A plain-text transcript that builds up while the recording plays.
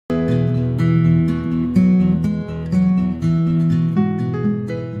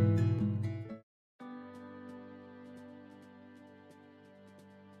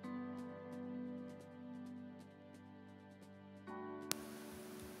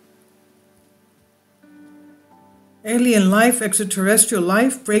Alien life, extraterrestrial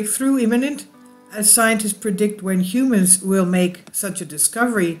life, breakthrough imminent? As scientists predict when humans will make such a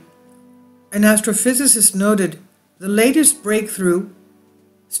discovery, an astrophysicist noted the latest breakthrough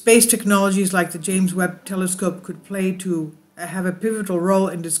space technologies like the James Webb Telescope could play to have a pivotal role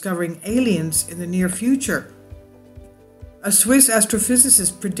in discovering aliens in the near future. A Swiss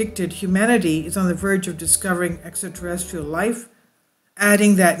astrophysicist predicted humanity is on the verge of discovering extraterrestrial life,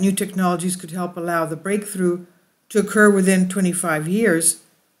 adding that new technologies could help allow the breakthrough to occur within 25 years.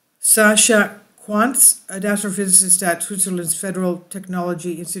 Sascha Quantz, an astrophysicist at Switzerland's Federal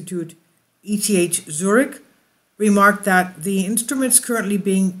Technology Institute, ETH Zurich, remarked that the instruments currently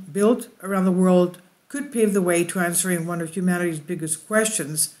being built around the world could pave the way to answering one of humanity's biggest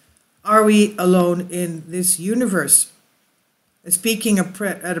questions: are we alone in this universe? Speaking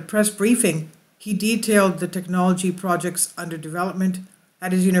at a press briefing, he detailed the technology projects under development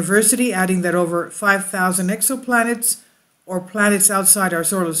at his university, adding that over 5,000 exoplanets, or planets outside our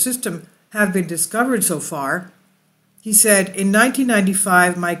solar system, have been discovered so far. He said, in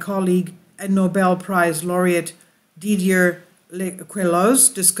 1995, my colleague and Nobel Prize laureate Didier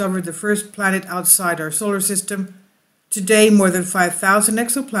Queloz discovered the first planet outside our solar system. Today, more than 5,000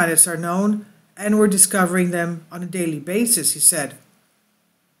 exoplanets are known, and we're discovering them on a daily basis, he said.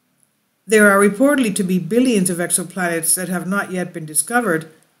 There are reportedly to be billions of exoplanets that have not yet been discovered,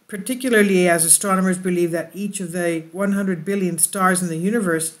 particularly as astronomers believe that each of the 100 billion stars in the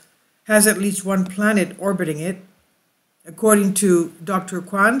universe has at least one planet orbiting it. According to Dr.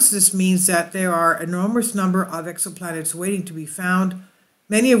 Quantz, this means that there are an enormous number of exoplanets waiting to be found,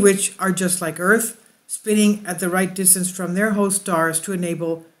 many of which are just like Earth, spinning at the right distance from their host stars to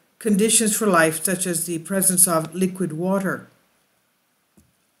enable conditions for life, such as the presence of liquid water.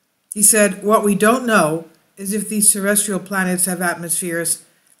 He said, what we don't know is if these terrestrial planets have atmospheres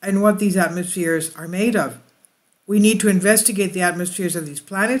and what these atmospheres are made of. We need to investigate the atmospheres of these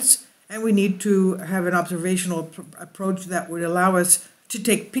planets, and we need to have an observational approach that would allow us to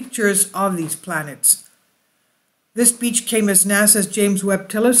take pictures of these planets. This speech came as NASA's James Webb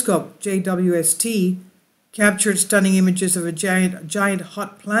Telescope, JWST, captured stunning images of a giant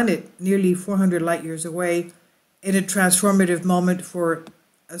hot planet nearly 400 light years away in a transformative moment for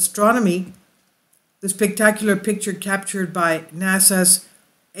astronomy. The spectacular picture captured by NASA's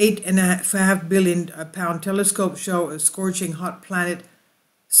 8.5 billion pound telescope show a scorching hot planet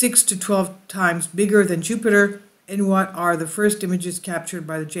 6 to 12 times bigger than Jupiter in what are the first images captured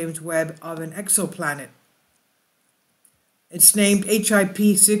by the James Webb of an exoplanet. It's named HIP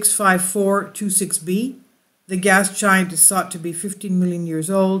 65426b. The gas giant is thought to be 15 million years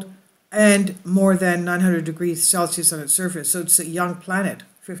old and more than 900 degrees Celsius on its surface, so it's a young planet,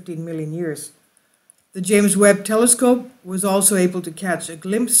 15 million years. The James Webb Telescope was also able to catch a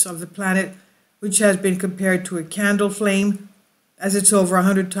glimpse of the planet, which has been compared to a candle flame, as it's over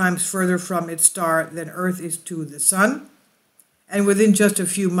 100 times further from its star than Earth is to the Sun. And within just a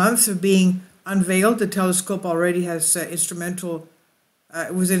few months of being unveiled, the telescope already has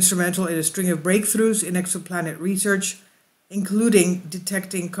was instrumental in a string of breakthroughs in exoplanet research, including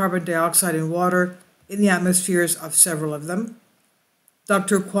detecting carbon dioxide and water in the atmospheres of several of them.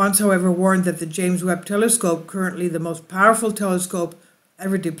 Dr. Quantz, however, warned that the James Webb Telescope, currently the most powerful telescope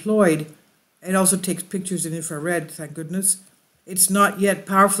ever deployed, it also takes pictures in infrared, thank goodness, it's not yet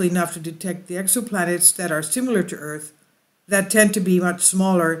powerful enough to detect the exoplanets that are similar to Earth, that tend to be much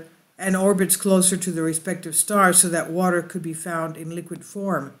smaller and orbits closer to the respective stars so that water could be found in liquid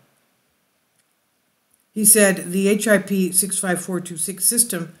form. He said the HIP 65426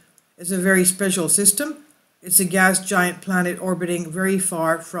 system is a very special system. It's a gas giant planet orbiting very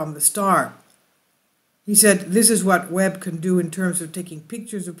far from the star. He said this is what Webb can do in terms of taking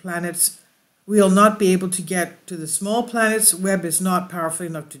pictures of planets. We'll not be able to get to the small planets. Webb is not powerful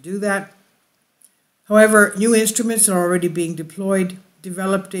enough to do that. However, new instruments are already being developed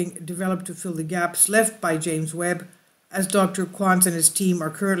to fill the gaps left by James Webb, as Dr. Quantz and his team are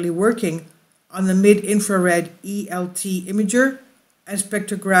currently working on the mid-infrared ELT imager and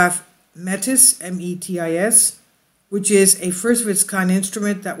spectrograph METIS, METIS, which is a first-of-its-kind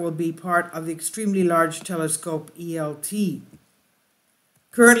instrument that will be part of the extremely large telescope ELT.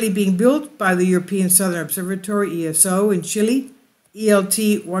 Currently being built by the European Southern Observatory, ESO, in Chile,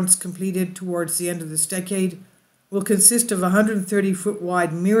 ELT, once completed towards the end of this decade, will consist of a 130-foot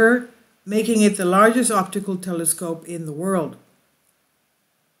wide mirror, making it the largest optical telescope in the world.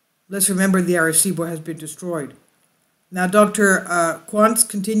 Let's remember the Arecibo has been destroyed. Now, Dr. Quantz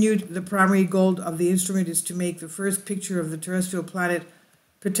continued, the primary goal of the instrument is to make the first picture of the terrestrial planet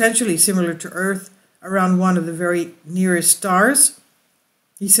potentially similar to Earth around one of the very nearest stars.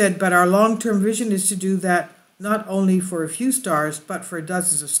 He said, but our long-term vision is to do that not only for a few stars, but for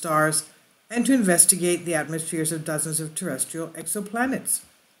dozens of stars, and to investigate the atmospheres of dozens of terrestrial exoplanets.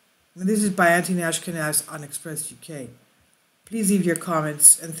 And this is by Anthony Ashkenaz on Express UK. Please leave your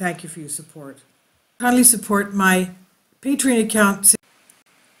comments, and thank you for your support. Kindly support my Patreon account.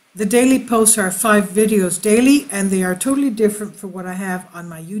 The daily posts are 5 videos daily, and they are totally different from what I have on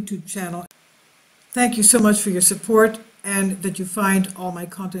my YouTube channel. Thank you so much for your support, and that you find all my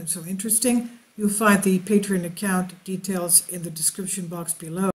content so interesting. You'll find the Patreon account details in the description box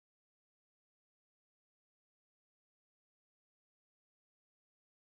below.